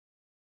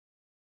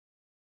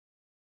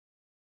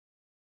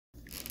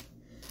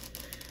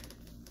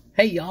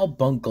Hey y'all,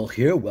 Bunkle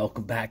here.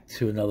 Welcome back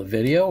to another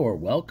video, or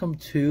welcome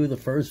to the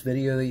first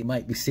video that you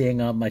might be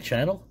seeing on my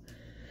channel.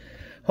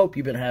 Hope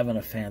you've been having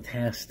a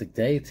fantastic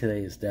day. Today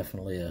is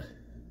definitely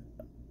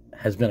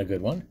has been a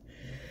good one.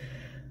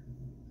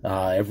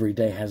 Every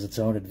day has its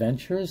own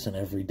adventures, and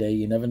every day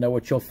you never know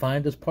what you'll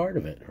find as part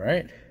of it,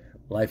 right?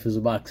 Life is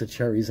a box of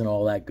cherries and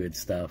all that good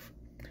stuff.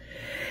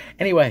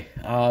 Anyway,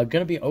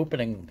 gonna be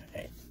opening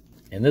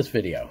in this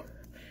video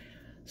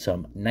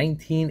some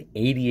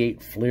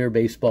 1988 Fleer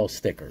baseball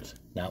stickers.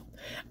 Now,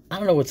 I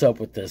don't know what's up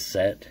with this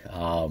set.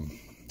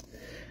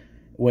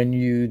 When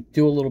you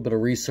do a little bit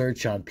of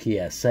research on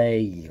PSA,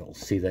 you'll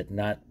see that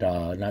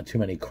not too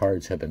many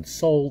cards have been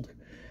sold.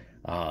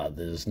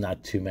 There's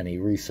not too many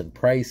recent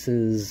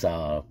prices.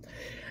 I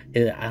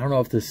don't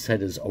know if this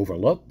set is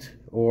overlooked,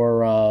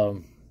 or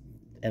and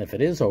if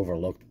it is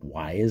overlooked,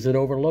 why is it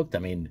overlooked? I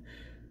mean,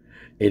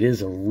 it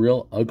is a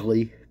real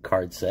ugly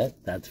card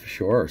set, that's for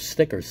sure, or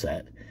sticker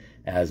set,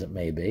 as it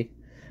may be.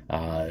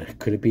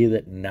 Could it be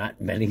that not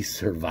many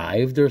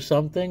survived or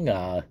something?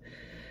 I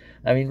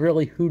mean,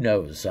 really, who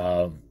knows?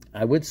 I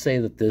would say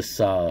that this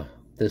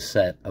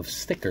set of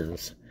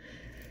stickers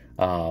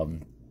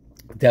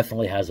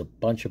definitely has a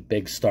bunch of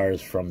big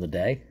stars from the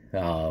day.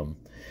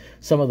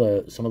 Some of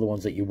the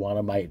ones that you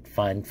might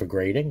find for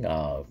grading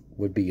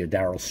would be your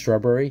Darryl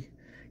Strawberry,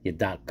 your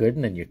Doc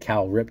Gooden, and your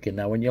Cal Ripken.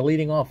 Now, when you're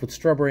leading off with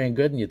Strawberry and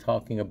Gooden, you're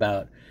talking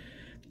about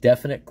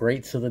definite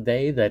greats of the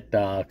day that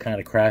kind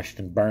of crashed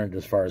and burned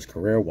as far as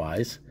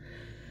career-wise.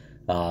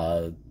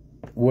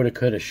 Woulda,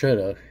 coulda,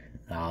 shoulda.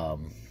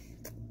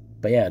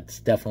 But yeah, it's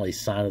definitely a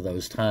sign of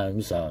those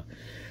times.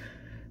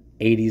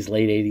 80s,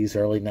 late 80s,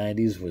 early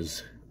 90s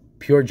was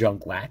pure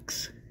junk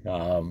wax.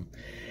 And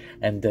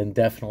then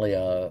definitely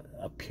a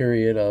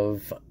period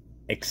of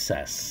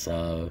excess,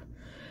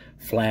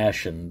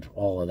 flash and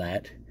all of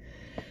that.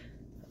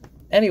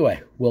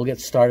 Anyway, we'll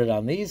get started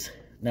on these.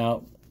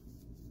 Now,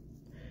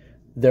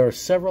 there are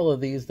several of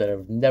these that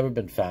have never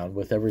been found,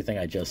 with everything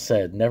I just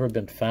said, never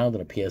been found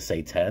in a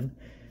PSA 10.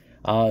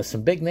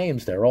 Some big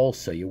names there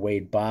also. You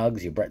Wade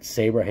Boggs, you Brett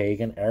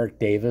Saberhagen, Eric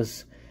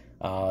Davis.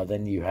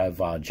 Then you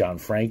have John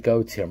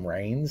Franco, Tim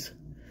Raines.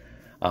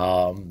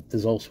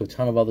 There's also a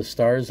ton of other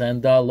stars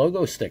and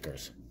logo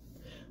stickers.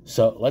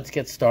 So let's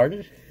get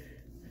started.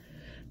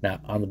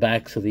 Now, on the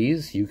backs of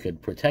these, you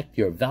could protect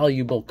your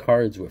valuable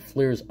cards with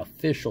Fleer's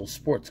official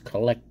sports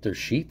collector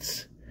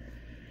sheets.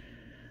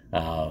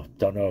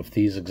 Don't know if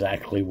these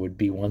exactly would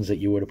be ones that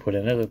you would have put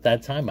in it at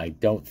that time. I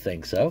don't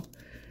think so.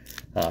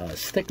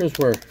 Stickers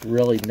were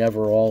really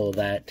never all of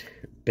that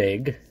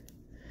big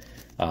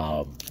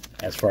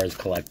as far as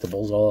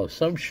collectibles, although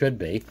some should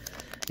be.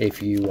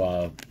 If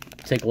you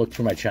take a look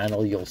through my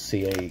channel, you'll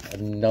see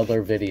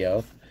another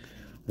video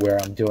where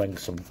I'm doing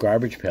some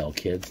Garbage Pail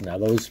Kids. Now,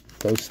 those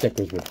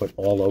stickers were put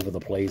all over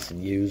the place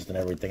and used and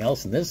everything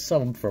else. And there's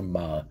some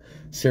from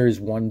Series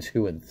 1,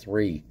 2, and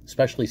 3,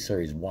 especially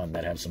Series 1,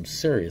 that have some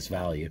serious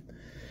value.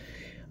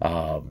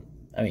 I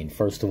mean,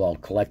 first of all,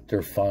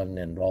 collector fun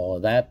and all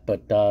of that,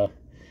 but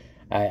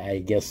I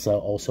guess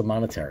also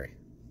monetary.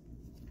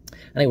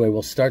 Anyway,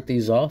 we'll start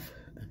these off.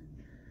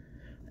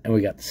 And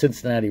we got the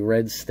Cincinnati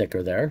Reds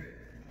sticker there.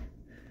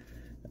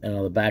 And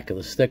on the back of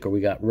the sticker,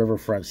 we got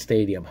Riverfront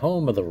Stadium,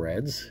 home of the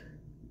Reds.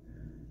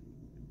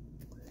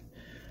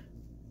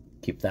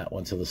 Keep that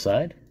one to the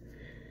side.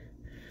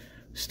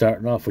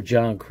 Starting off with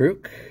John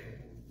Kruk.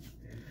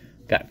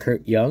 Got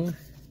Kurt Young,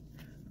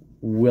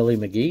 Willie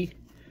McGee,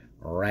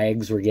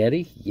 Rags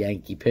Rigetti,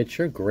 Yankee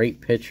pitcher,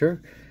 great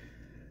pitcher.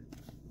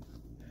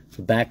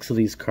 The backs of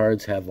these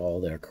cards have all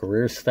their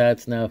career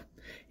stats. Now,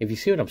 if you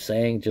see what I'm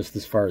saying, just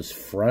as far as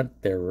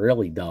front, they're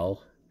really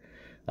dull.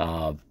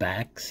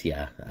 Backs,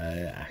 yeah,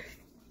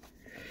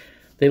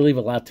 they leave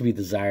a lot to be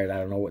desired. I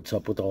don't know what's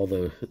up with all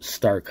the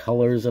star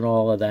colors and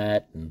all of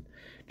that, and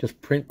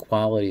just print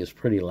quality is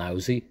pretty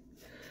lousy.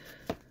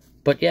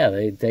 But yeah,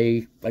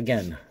 they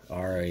again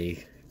are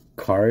a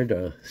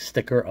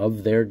sticker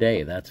of their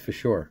day, that's for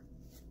sure.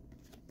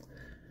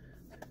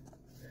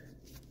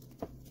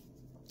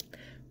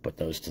 Put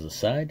those to the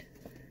side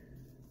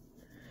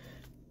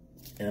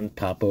and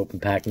pop open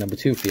pack number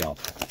 2 for y'all.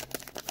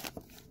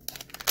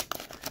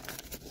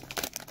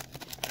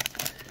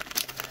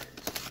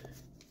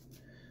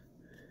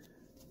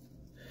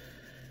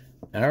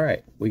 All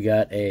right, we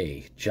got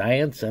a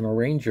Giants and a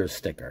Rangers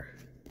sticker.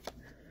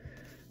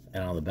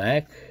 And on the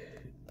back,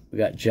 we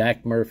got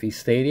Jack Murphy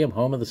Stadium,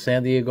 home of the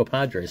San Diego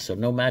Padres. So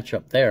no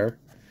matchup there,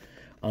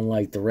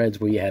 unlike the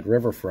Reds where you had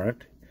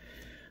Riverfront. I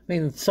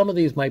mean, some of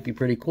these might be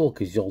pretty cool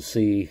because you'll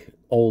see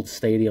old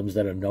stadiums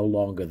that are no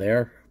longer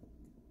there.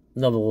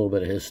 Another little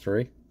bit of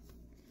history.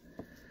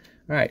 All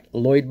right,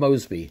 Lloyd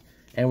Mosby.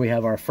 And we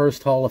have our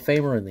first Hall of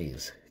Famer in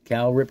these,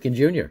 Cal Ripken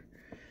Jr.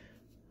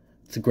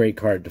 It's a great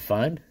card to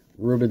find.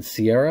 Ruben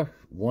Sierra,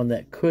 one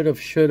that could have,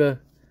 should have,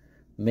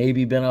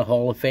 maybe been a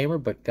Hall of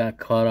Famer, but got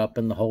caught up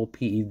in the whole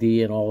PED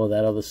and all of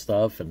that other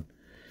stuff. And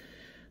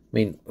I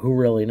mean, who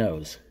really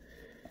knows?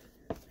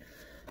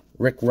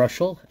 Rick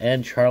Russell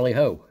and Charlie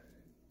Ho.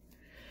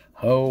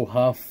 Ho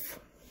Huff.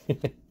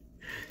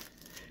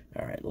 All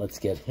All right, let's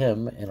get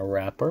him in a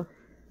wrapper.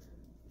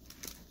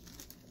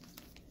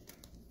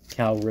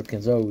 Cal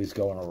Ripken's always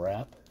go in a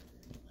wrap.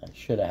 I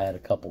should have had a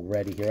couple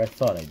ready here. I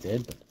thought I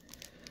did, but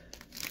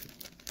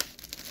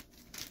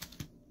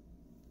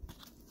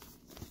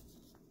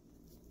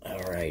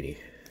alrighty.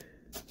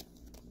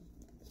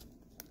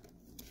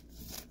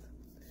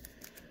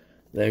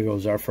 There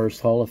goes our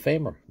first Hall of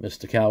Famer,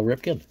 Mr. Cal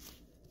Ripken.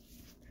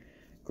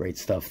 Great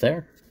stuff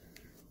there.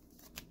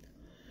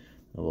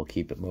 And we'll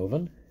keep it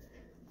moving.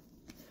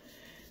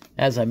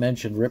 As I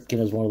mentioned, Ripken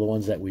is one of the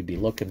ones that we'd be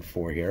looking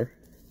for here.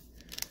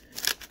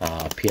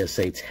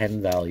 PSA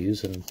 10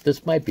 values, and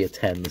this might be a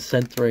 10. The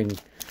centering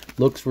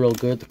looks real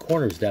good. The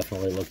corners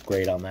definitely look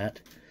great on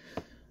that.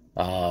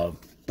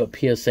 But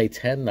PSA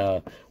 10,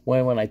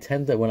 when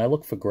I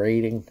look for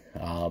grading,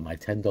 I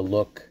tend to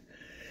look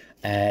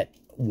at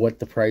what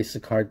the price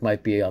of the card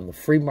might be on the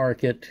free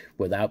market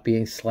without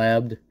being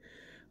slabbed,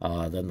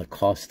 then the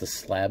cost of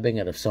slabbing,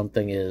 and if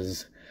something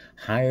is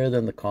higher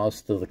than the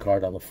cost of the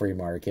card on the free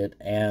market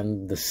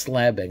and the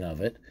slabbing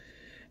of it,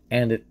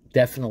 and it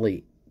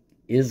definitely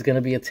is going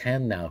to be a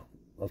 10 now.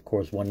 Of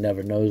course, one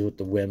never knows with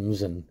the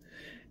whims and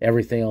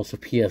everything else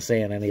of PSA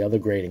and any other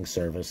grading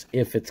service.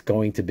 If it's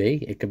going to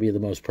be, it could be the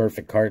most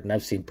perfect card, and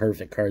I've seen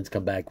perfect cards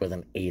come back with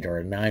an 8 or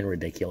a 9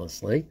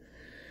 ridiculously.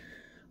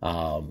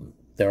 There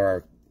are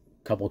a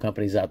couple of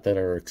companies out that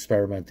are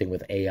experimenting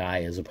with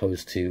AI as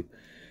opposed to,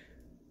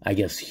 I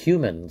guess,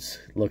 humans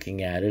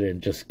looking at it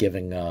and just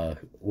giving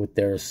what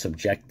their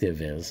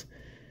subjective is.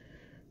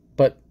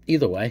 But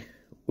either way,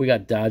 we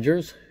got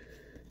Dodgers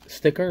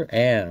sticker,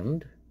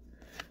 and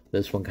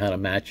this one kind of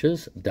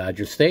matches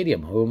Dodger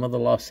Stadium, home of the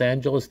Los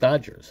Angeles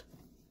Dodgers.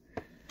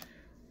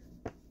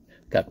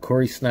 Got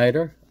Corey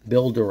Snyder,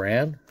 Bill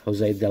Duran,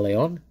 Jose De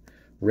Leon,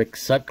 Rick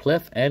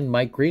Sutcliffe, and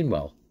Mike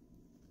Greenwell.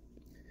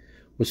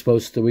 Was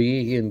supposed to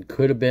be and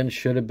could have been,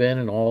 should have been,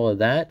 and all of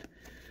that.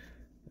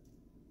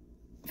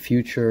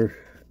 Future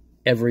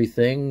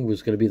everything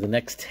was going to be the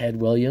next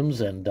Ted Williams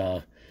and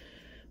the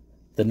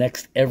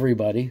next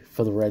everybody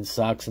for the Red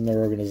Sox and their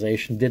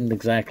organization. Didn't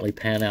exactly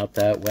pan out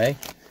that way.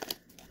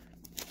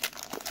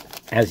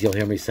 As you'll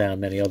hear me say on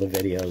many other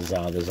videos,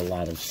 there's a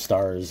lot of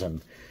stars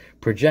and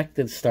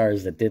projected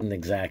stars that didn't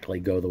exactly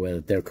go the way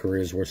that their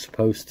careers were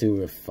supposed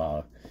to,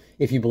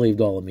 if you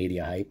believed all the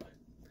media hype.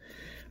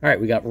 All right,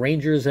 we got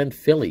Rangers and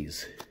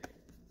Phillies.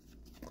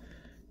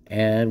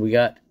 And we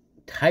got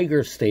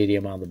Tiger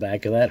Stadium on the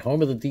back of that,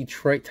 home of the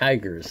Detroit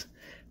Tigers.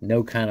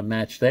 No kind of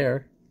match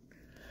there.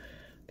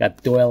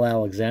 Got Doyle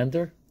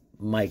Alexander,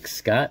 Mike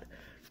Scott,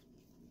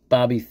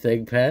 Bobby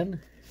Thigpen,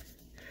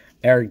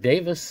 Eric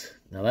Davis.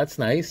 Now that's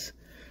nice.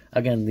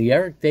 Again, the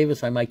Eric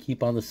Davis I might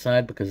keep on the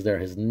side because there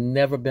has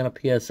never been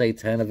a PSA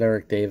 10 of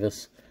Eric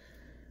Davis.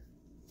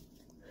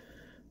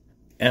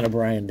 And a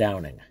Brian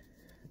Downing.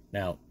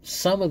 Now,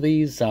 some of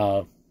these,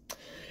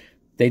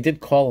 they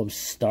did call them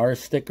star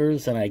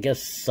stickers, and I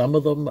guess some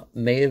of them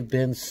may have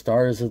been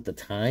stars at the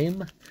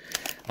time.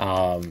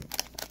 And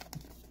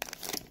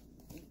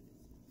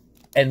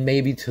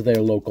maybe to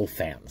their local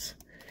fans.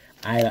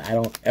 I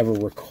don't ever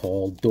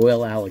recall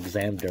Doyle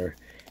Alexander,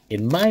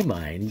 in my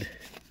mind,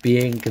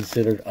 being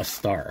considered a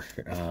star.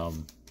 I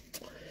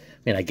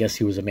mean, I guess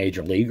he was a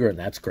major leaguer, and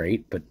that's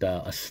great, but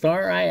a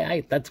star,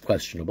 that's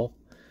questionable.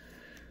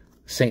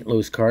 St.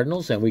 Louis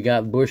Cardinals, and we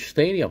got Busch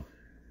Stadium.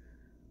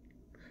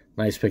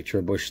 Nice picture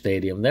of Busch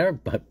Stadium there,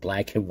 but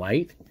black and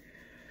white.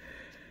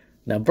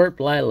 Now, Bert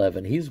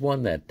Blyleven, he's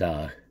one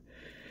that,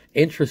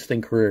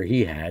 interesting career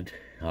he had,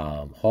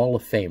 Hall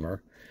of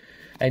Famer.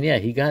 And yeah,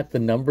 he got the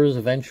numbers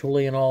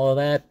eventually and all of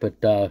that, but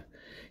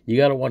you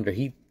got to wonder,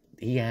 he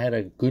had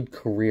a good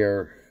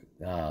career,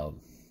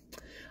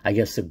 I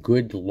guess a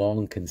good,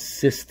 long,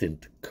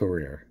 consistent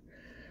career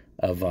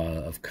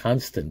of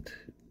constant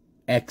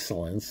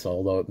excellence,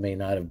 although it may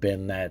not have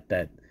been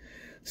that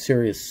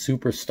serious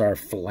superstar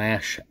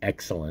flash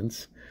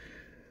excellence.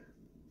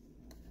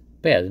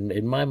 But yeah,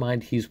 in my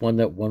mind, he's one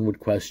that one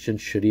would question,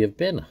 should he have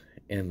been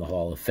in the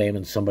Hall of Fame?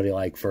 And somebody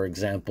like, for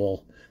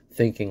example,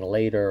 thinking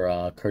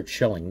later, Curt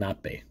Schilling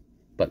not be.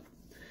 But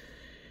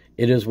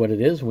it is what it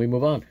is, and we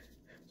move on.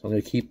 So I'm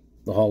going to keep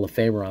the Hall of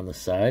Famer on the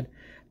side.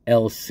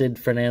 El Cid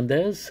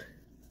Fernandez,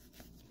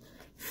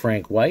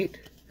 Frank White,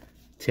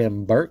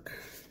 Tim Burke,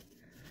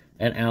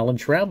 and Alan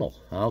Trammell.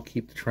 I'll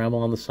keep the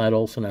Trammell on the side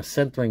also. Now,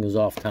 centering is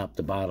off top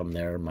to bottom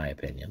there, in my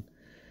opinion.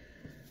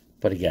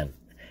 But again,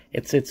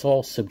 it's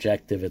all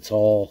subjective. It's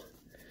all,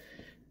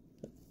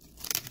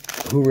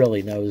 who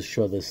really knows?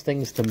 Sure, there's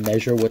things to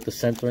measure what the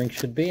centering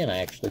should be, and I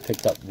actually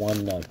picked up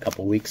one a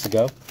couple weeks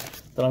ago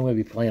that I'm going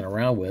to be playing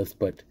around with,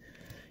 but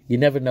you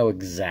never know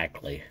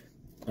exactly.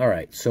 All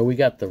right, so we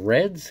got the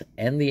Reds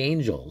and the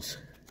Angels.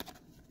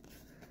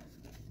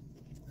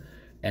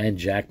 And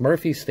Jack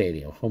Murphy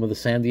Stadium, home of the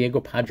San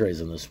Diego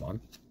Padres in this one.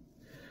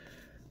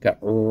 Got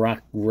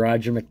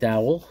Roger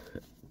McDowell,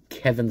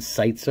 Kevin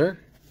Seitzer.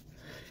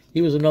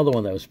 He was another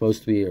one that was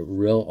supposed to be a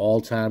real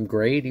all-time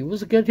great. He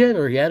was a good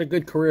hitter. He had a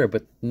good career,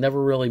 but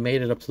never really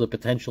made it up to the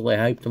potential they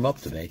hyped him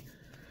up to be.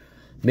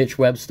 Mitch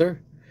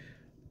Webster.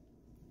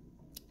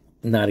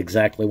 Not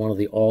exactly one of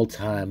the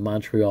all-time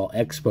Montreal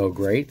Expo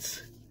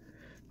greats,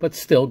 but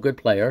still good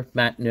player.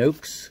 Matt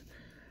Noakes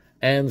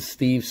and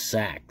Steve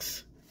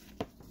Sachs.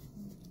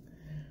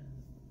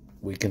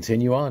 We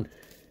continue on.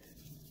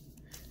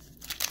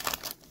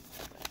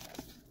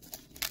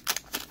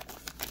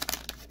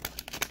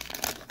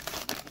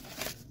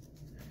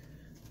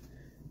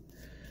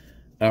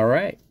 All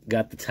right,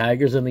 got the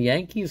Tigers and the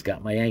Yankees.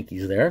 Got my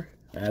Yankees there.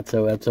 That's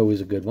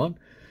always a good one.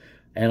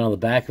 And on the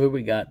back of it,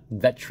 we got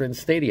Veterans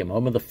Stadium,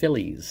 home of the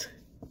Phillies.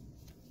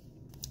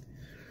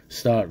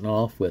 Starting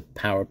off with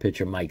power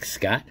pitcher Mike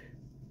Scott.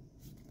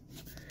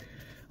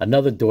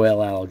 Another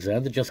Doyle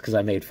Alexander, just because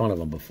I made fun of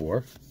him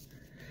before.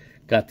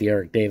 Got the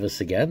Eric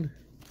Davis again.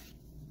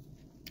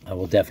 I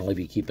will definitely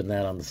be keeping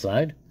that on the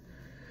side.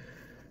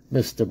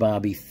 Mr.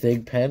 Bobby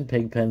Thigpen,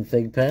 Pigpen,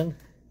 Thigpen.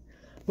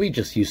 We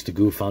just used to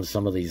goof on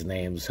some of these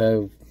names.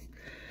 So,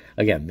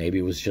 again, maybe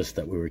it was just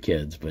that we were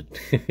kids, but...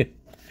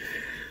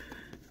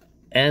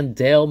 And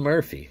Dale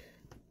Murphy.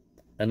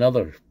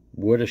 Another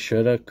woulda,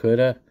 shoulda,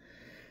 coulda.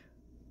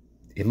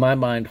 In my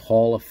mind,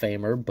 Hall of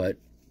Famer, but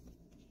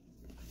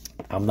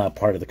I'm not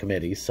part of the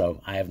committee,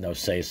 so I have no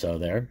say-so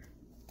there.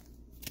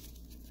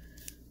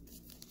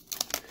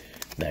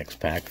 Next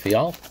pack for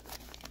y'all.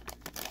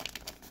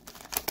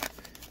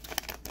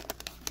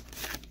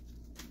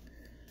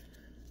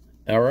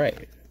 All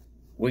right.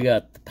 We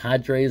got the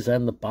Padres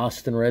and the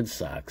Boston Red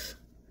Sox.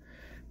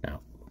 Now,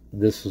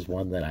 this is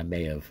one that I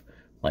may have,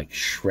 like,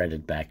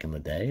 shredded back in the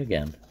day.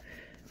 Again,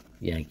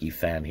 Yankee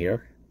fan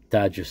here.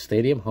 Dodger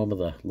Stadium, home of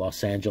the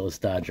Los Angeles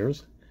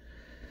Dodgers.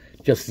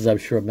 Just as I'm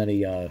sure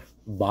many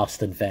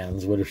Boston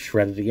fans would have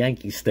shredded a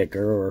Yankee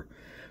sticker or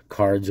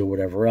cards or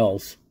whatever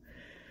else.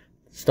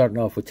 Starting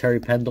off with Terry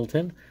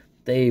Pendleton,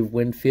 Dave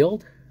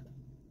Winfield,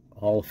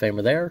 Hall of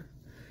Famer there.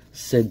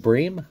 Sid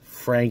Bream,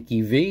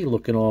 Frankie V,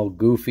 looking all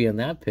goofy in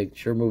that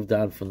picture, moved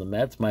on from the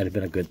Mets, might have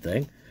been a good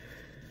thing.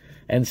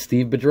 And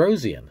Steve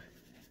Bedrosian.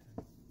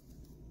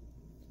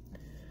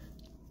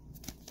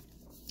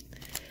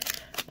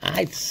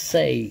 I'd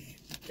say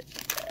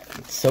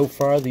so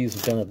far these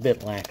have been a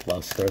bit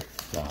lackluster.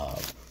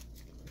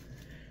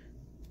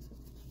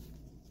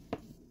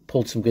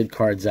 Pulled some good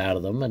cards out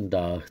of them, and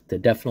they're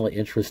definitely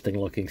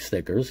interesting-looking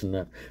stickers. And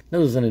that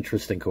was an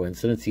interesting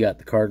coincidence. You got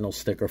the Cardinal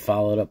sticker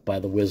followed up by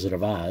the Wizard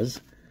of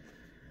Oz.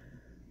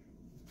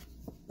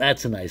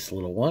 That's a nice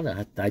little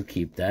one. I'd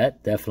keep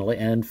that, definitely.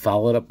 And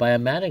followed up by a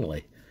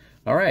Mattingly.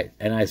 All right,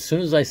 and as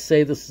soon as I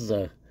say this is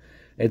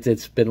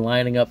it's been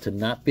lining up to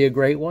not be a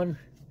great one,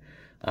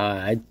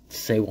 I'd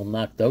say we'll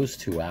knock those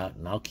two out,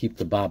 and I'll keep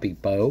the Bobby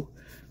Bow.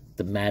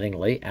 The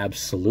Mattingly,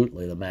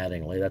 absolutely the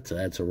Mattingly.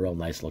 That's a real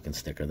nice looking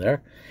sticker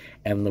there.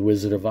 And the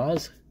Wizard of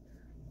Oz.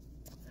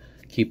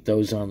 Keep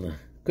those on the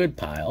good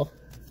pile.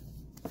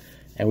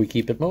 And we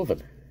keep it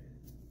moving.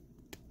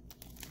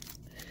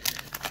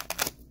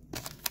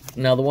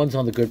 Now the ones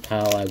on the good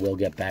pile I will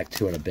get back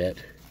to in a bit.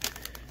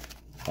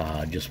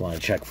 Just want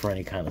to check for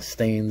any kind of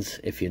stains.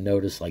 If you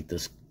notice, like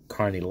this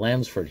Carney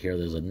Lansford here,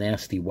 there's a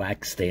nasty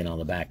wax stain on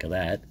the back of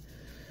that.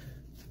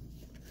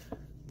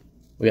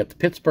 We got the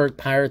Pittsburgh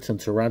Pirates and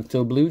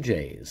Toronto Blue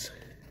Jays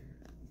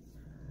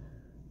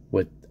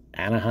with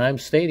Anaheim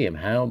Stadium,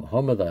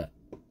 home of the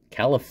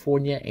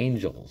California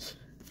Angels.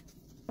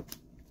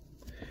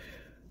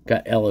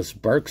 Got Ellis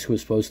Burks, who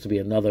was supposed to be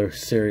another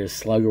serious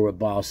slugger with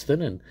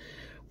Boston, and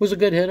was a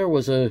good hitter,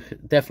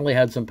 definitely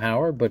had some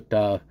power,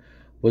 but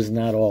was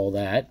not all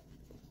that.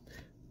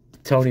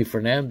 Tony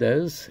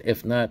Fernandez,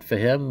 if not for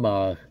him,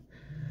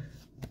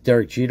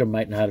 Derek Jeter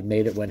might not have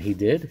made it when he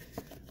did.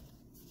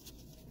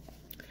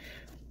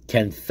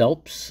 Ken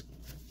Phelps,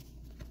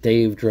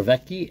 Dave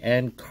Dravecki,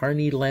 and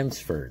Carney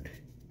Lansford.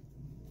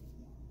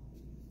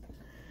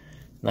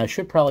 Now, I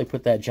should probably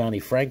put that Johnny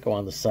Franco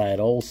on the side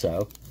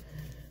also,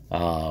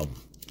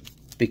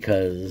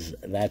 because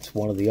that's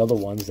one of the other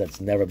ones that's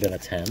never been a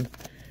 10.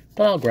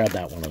 But I'll grab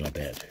that one in a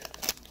bit.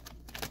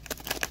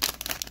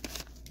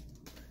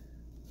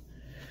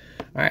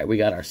 All right, we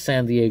got our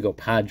San Diego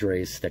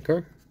Padres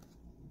sticker.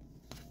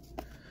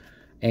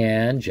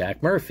 And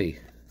Jack Murphy.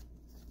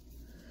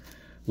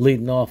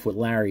 Leading off with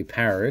Larry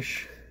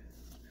Parrish.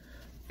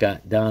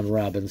 Got Don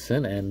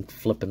Robinson, and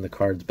flipping the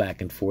cards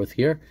back and forth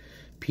here.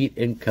 Pete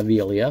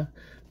Incaviglia,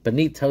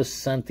 Benito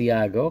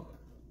Santiago,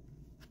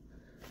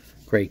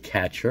 great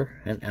catcher,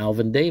 and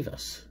Alvin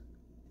Davis.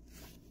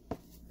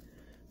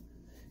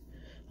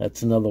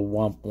 That's another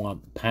Womp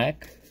Womp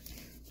pack.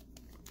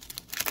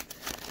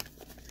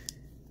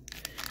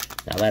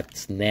 Now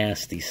that's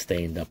nasty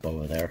stained up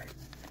over there.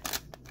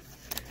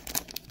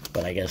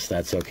 But I guess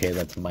that's okay.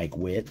 That's Mike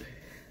Witt.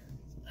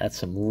 That's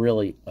some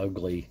really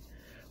ugly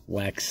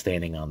wax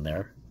staining on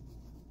there.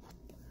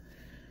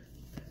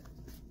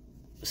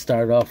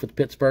 Started off with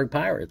Pittsburgh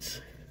Pirates.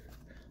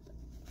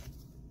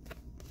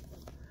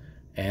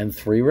 And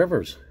Three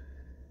Rivers.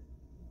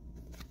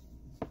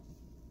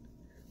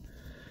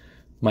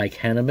 Mike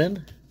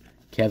Henneman,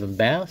 Kevin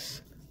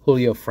Bass,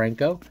 Julio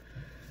Franco,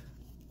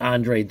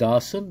 Andre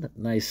Dawson.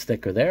 Nice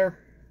sticker there.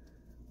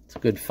 It's a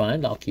good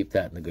find. I'll keep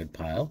that in the good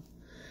pile.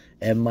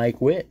 and Mike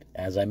Witt,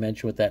 as I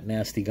mentioned, with that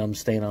nasty gum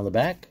stain on the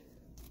back.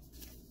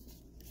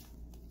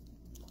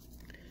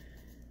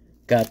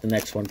 Got the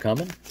next one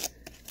coming.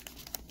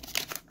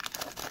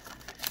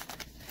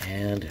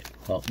 And,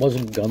 well, it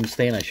wasn't gum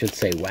stain. I should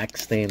say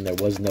wax stain. There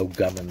was no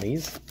gum in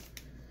these.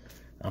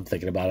 I'm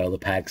thinking about other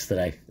packs that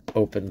I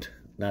opened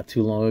not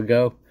too long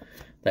ago.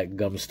 That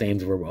gum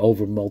stains were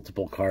over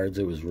multiple cards.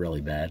 It was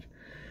really bad.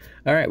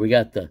 All right, we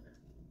got the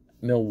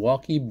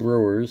Milwaukee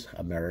Brewers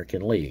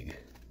American League.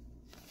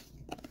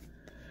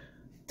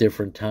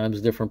 Different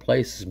times, different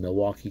places.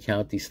 Milwaukee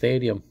County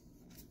Stadium.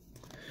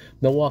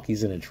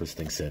 Milwaukee's an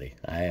interesting city.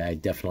 I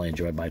definitely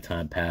enjoyed my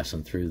time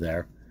passing through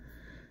there.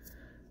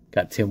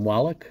 Got Tim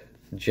Wallach,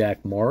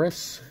 Jack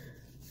Morris,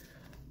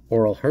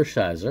 Oral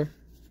Hershiser,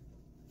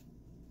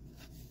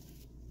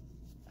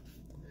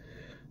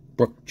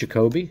 Brooke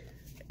Jacoby,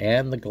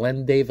 and the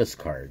Glenn Davis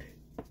card.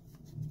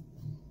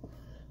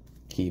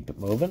 Keep it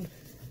moving.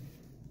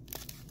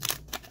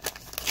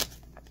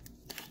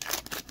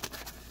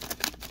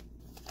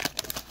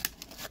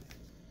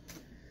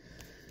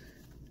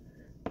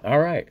 All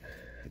right.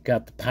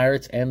 Got the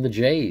Pirates and the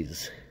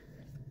Jays.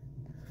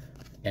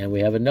 And we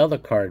have another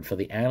card for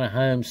the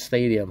Anaheim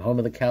Stadium, home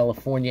of the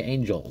California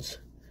Angels.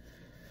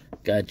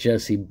 Got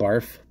Jesse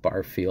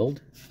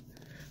Barfield,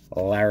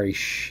 Larry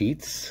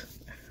Sheets.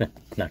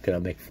 Not going to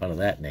make fun of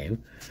that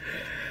name.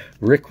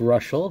 Rick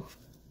Russell,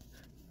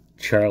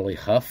 Charlie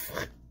Huff,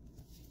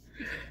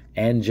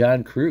 and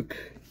John Kruk.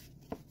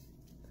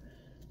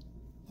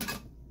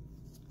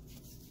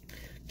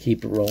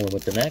 Keep it rolling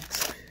with the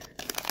next.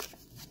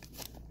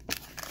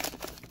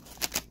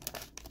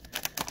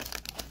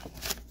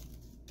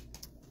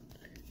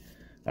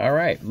 All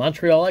right,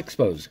 Montreal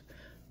Expos.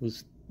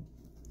 Was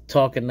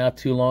talking not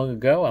too long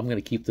ago. I'm going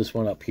to keep this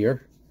one up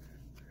here.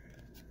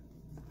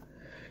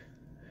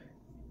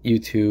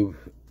 YouTube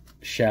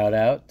shout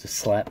out to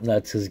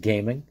Slapnuts'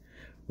 Gaming.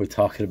 We're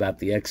talking about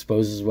the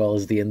Expos as well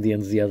as the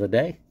Indians the other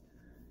day.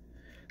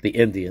 The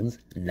Indians,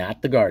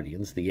 not the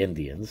Guardians, the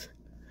Indians.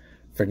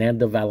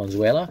 Fernando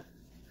Valenzuela.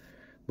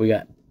 We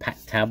got Pat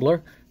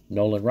Tabler,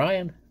 Nolan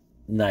Ryan.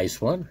 Nice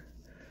one.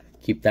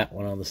 Keep that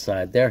one on the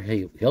side there.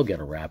 He'll get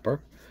a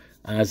wrapper.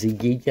 Ozzie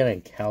Geekin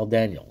and Cal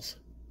Daniels.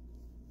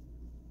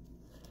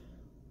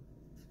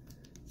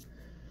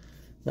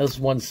 That's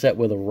one set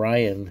where the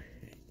Ryan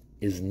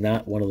is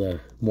not one of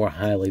the more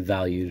highly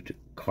valued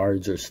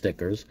cards or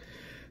stickers.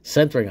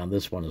 Centering on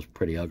this one is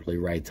pretty ugly,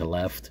 right to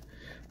left.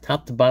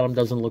 Top to bottom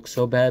doesn't look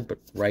so bad, but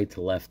right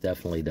to left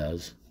definitely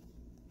does.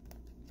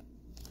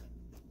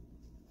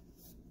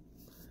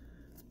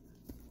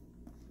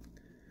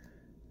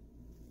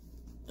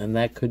 And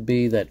that could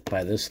be that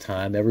by this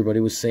time, everybody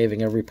was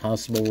saving every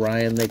possible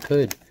Ryan they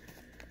could.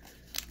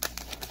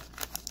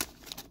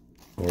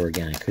 Or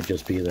again, it could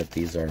just be that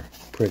these are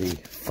pretty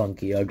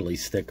funky, ugly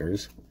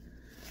stickers.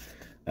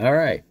 All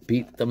right,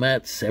 beat the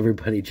Mets.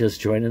 Everybody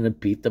just join in and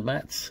beat the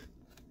Mets.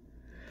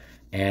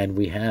 And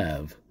we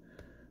have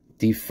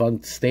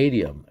Defunct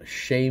Stadium,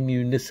 Shea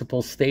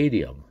Municipal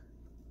Stadium.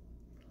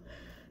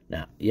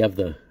 Now, you have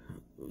the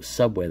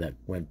subway that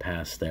went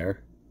past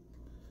there.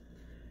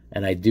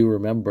 And I do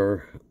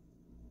remember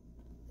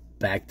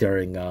back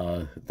during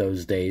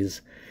those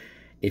days,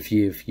 if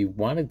you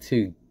wanted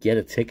to get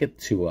a ticket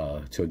to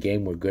a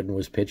game where Gooden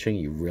was pitching,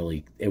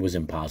 it was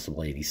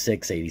impossible.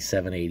 86,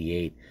 87,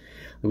 88.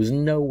 There was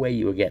no way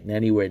you were getting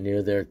anywhere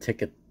near there.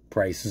 Ticket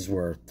prices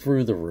were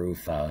through the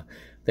roof.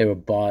 They were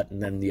bought,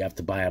 and then you have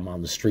to buy them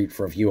on the street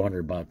for a few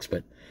 $100.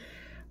 But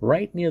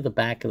right near the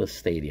back of the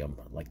stadium,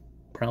 like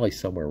probably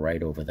somewhere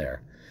right over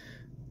there,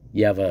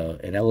 you have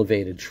an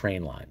elevated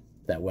train line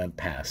that went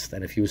past.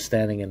 And if you were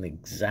standing in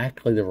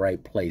exactly the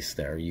right place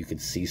there, you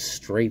could see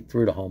straight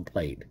through the home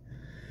plate.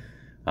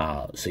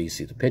 So you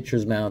see the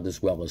pitcher's mound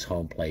as well as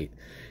home plate.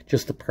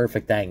 Just the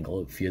perfect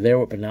angle. If you're there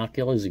with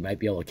binoculars, you might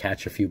be able to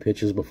catch a few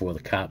pitches before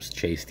the cops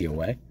chased you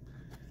away.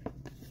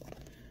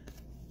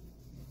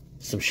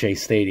 Some Shea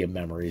Stadium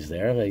memories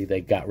there.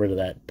 They got rid of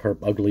that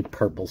ugly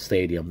purple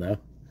stadium, though.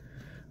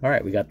 All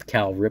right, we got the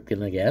Cal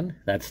Ripken again.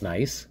 That's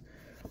nice.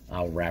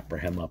 I'll wrapper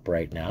him up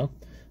right now.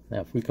 Now,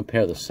 if we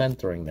compare the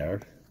centering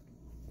there,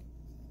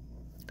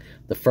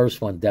 the first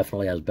one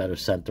definitely has better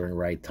centering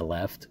right to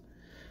left.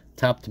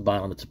 Top to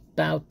bottom, it's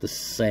about the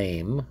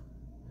same.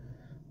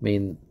 I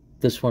mean,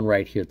 this one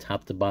right here,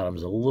 top to bottom,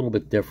 is a little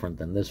bit different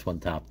than this one,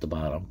 top to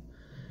bottom.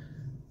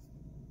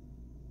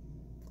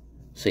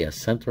 So yeah,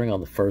 centering on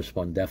the first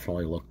one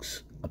definitely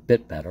looks a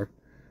bit better,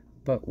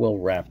 but we'll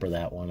wrapper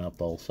that one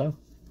up also.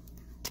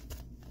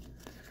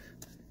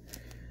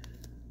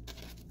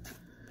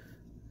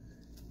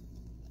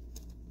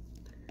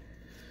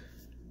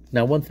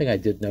 Now, one thing I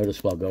did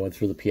notice while going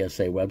through the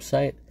PSA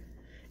website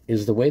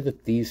is the way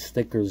that these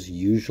stickers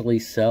usually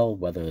sell,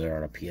 whether they're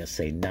on a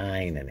PSA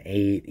 9, an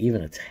 8,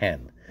 even a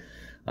 10,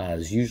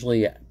 is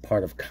usually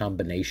part of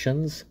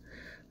combinations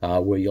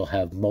where you'll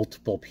have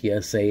multiple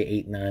PSA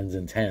 8, 9s,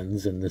 and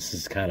 10s, and this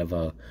is kind of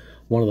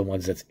one of the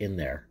ones that's in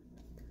there.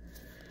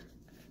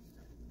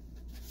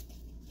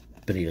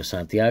 Benito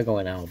Santiago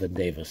and Alvin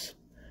Davis.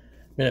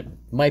 mean, it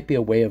might be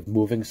a way of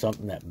moving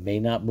something that may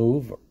not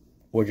move,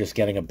 or just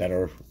getting a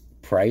better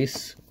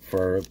price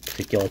for a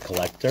particular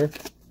collector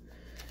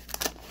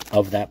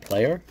of that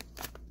player.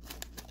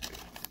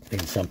 I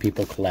mean, some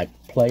people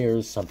collect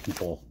players, some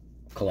people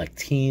collect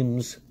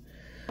teams,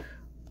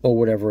 or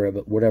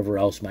whatever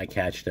else might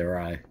catch their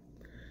eye.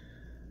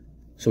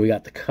 So we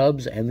got the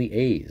Cubs and the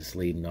A's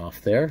leading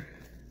off there.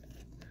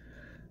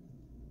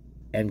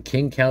 And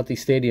King County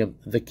Stadium,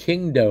 the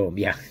King Dome.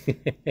 Yeah,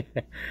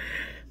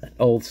 that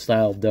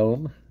old-style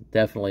dome.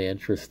 Definitely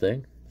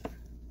interesting.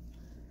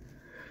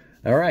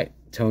 All right,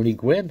 Tony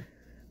Gwynn.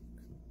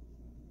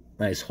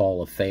 Nice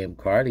Hall of Fame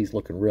card. He's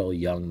looking real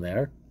young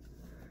there.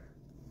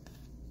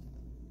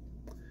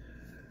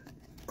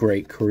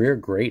 Great career,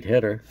 great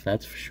hitter,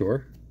 that's for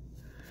sure.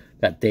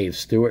 Got Dave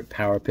Stewart,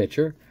 power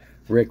pitcher.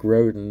 Rick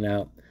Rhoden,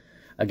 now,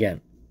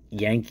 again,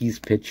 Yankees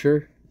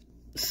pitcher,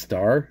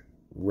 star,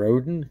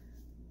 Rhoden,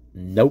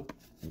 nope.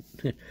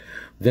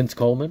 Vince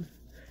Coleman,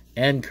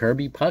 and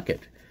Kirby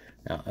Puckett.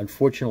 Now,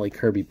 unfortunately,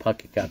 Kirby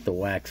Puckett got the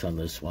wax on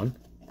this one.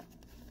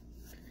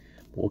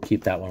 We'll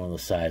keep that one on the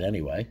side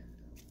anyway.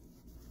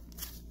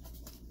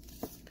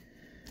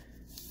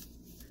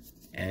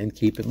 And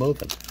keep it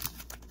moving.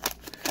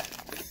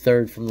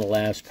 Third from the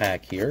last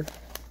pack here.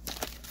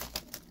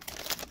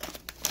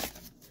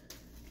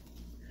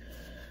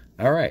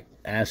 All right,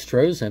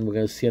 Astros, and we're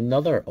going to see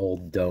another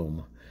old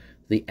dome.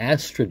 The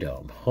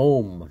Astrodome,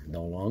 home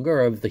no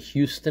longer of the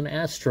Houston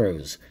Astros.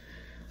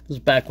 This was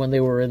back when they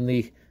were in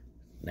the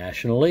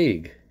National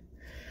League.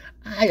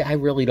 I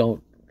really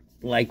don't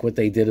like what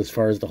they did as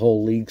far as the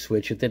whole league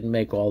switch. It didn't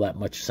make all that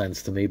much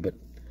sense to me, but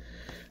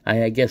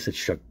I guess it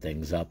shook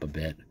things up a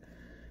bit.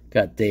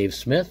 Got Dave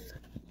Smith,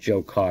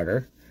 Joe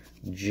Carter,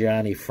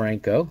 Johnny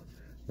Franco.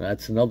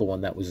 That's another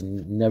one that was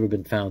never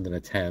been found in a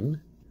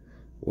 10,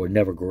 or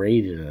never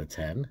graded in a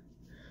 10. I'm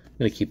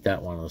going to keep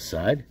that one on the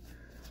side.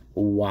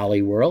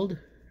 Wally World.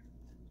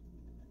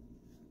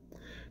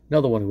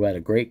 Another one who had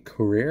a great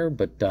career,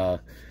 but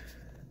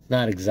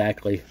not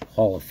exactly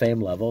Hall of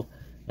Fame level.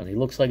 And he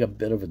looks like a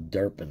bit of a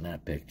derp in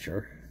that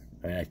picture.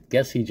 I mean, I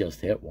guess he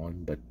just hit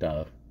one, but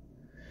I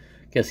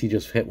guess he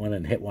just hit one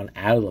and hit one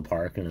out of the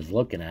park and is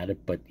looking at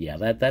it. But yeah,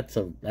 that's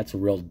a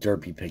real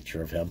derpy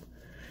picture of him.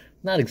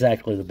 Not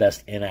exactly the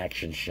best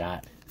in-action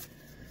shot.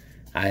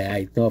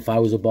 I know if I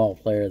was a ball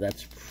player,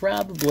 that's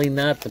probably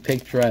not the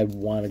picture I'd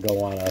want to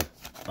go on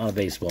a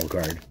baseball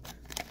card.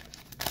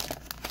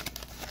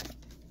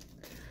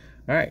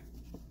 All right,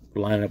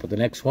 we're lining up with the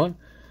next one.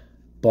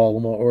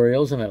 Baltimore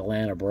Orioles and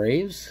Atlanta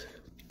Braves.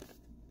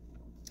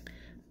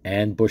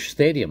 And Busch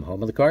Stadium,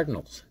 home of the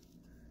Cardinals.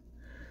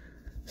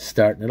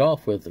 Starting it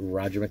off with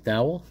Roger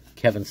McDowell,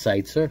 Kevin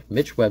Seitzer,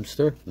 Mitch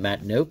Webster,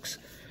 Matt Noakes,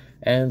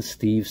 and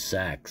Steve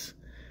Sachs.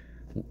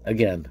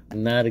 Again,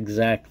 not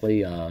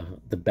exactly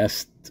the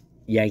best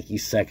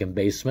Yankees second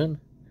baseman.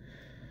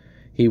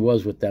 He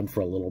was with them for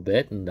a little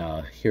bit, and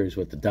here he's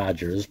with the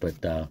Dodgers,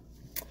 but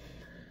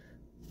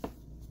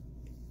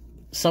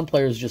some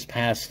players just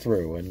pass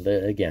through, and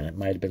again, it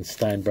might have been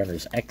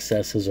Steinbrenner's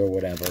excesses or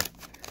whatever.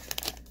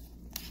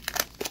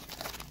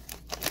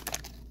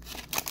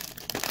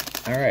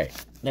 All right,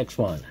 next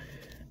one.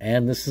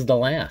 And this is the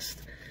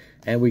last.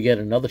 And we get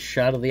another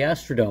shot of the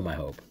Astrodome, I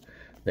hope.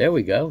 There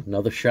we go.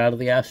 Another shot of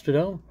the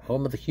Astrodome,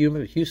 home of the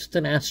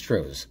Houston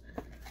Astros.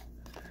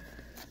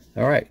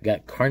 All right,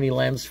 got Carney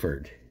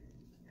Lansford,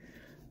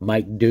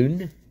 Mike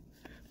Dunn,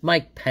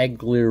 Mike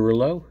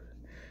Pagliarulo.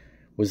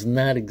 Was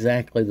not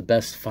exactly the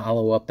best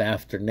follow-up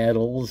after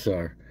Nettles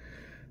or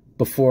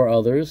before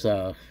others.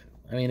 I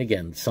mean,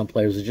 again, some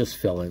players are just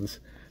fill-ins.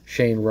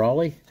 Shane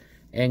Rawley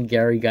and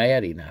Gary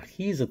Gaetti. Now,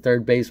 he's a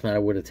third baseman I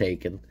would have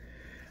taken.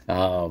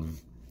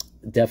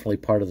 Definitely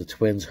part of the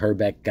Twins,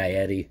 Herbeck,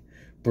 Gaetti,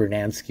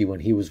 Brunansky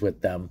when he was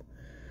with them.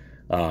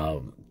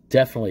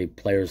 Definitely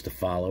players to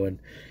follow. And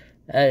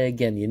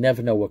again, you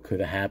never know what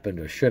could have happened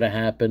or should have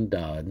happened.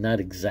 Not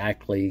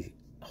exactly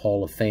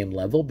Hall of Fame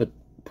level, but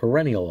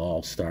perennial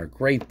all-star,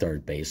 great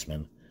third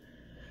baseman.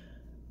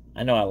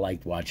 I know I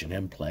liked watching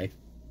him play.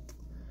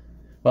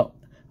 Well,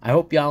 I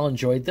hope y'all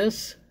enjoyed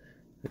this.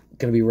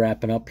 Going to be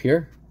wrapping up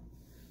here.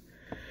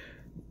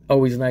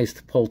 Always nice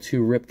to pull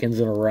two Ripkins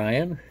and a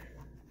Ryan.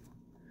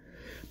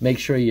 Make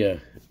sure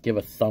you give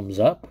a thumbs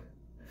up,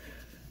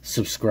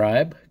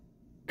 subscribe,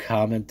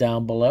 comment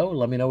down below.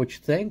 Let me know what you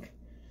think.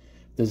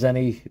 If there's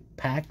any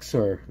packs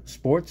or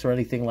sports or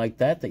anything like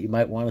that you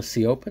might want to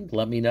see opened,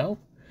 let me know.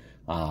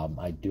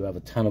 I do have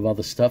a ton of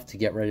other stuff to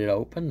get ready to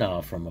open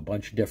from a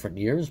bunch of different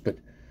years, but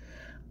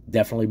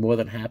definitely more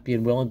than happy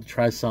and willing to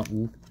try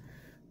something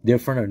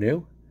different or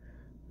new.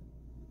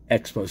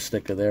 Expo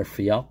sticker there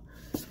for y'all.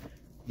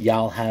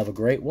 Y'all have a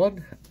great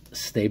one.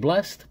 Stay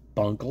blessed.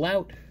 Bunkle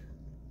out.